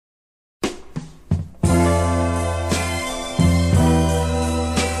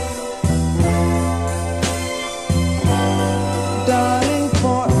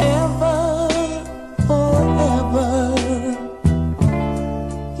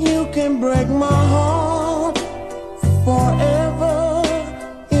can break my heart forever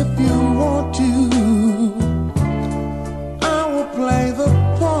if you want to. I will play the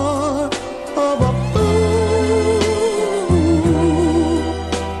part of a fool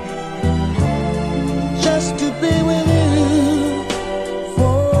just to be with you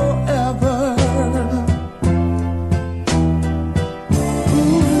forever.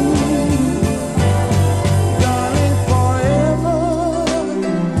 Darling, forever,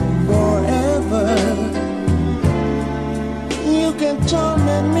 forever. You can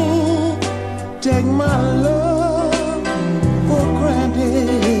torment me, take my love for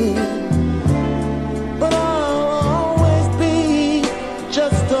granted, but I'll always be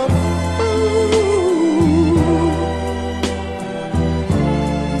just a fool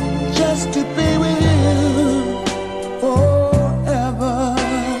just to be with you forever.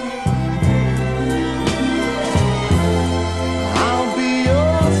 I'll be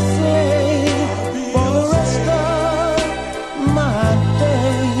your slave for the rest of my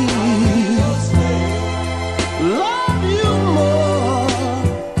days. Love you more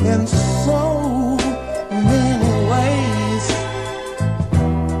in so many ways.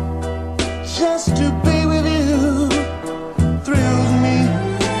 Just to be with you thrills me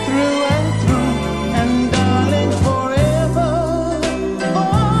through and through. And darling, forever,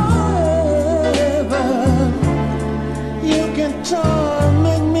 forever. You can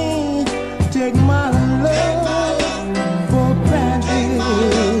torment me, take my love for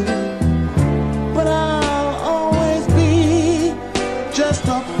granted, but I'll always be just a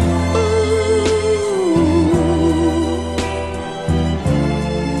fool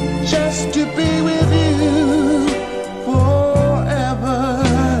just to be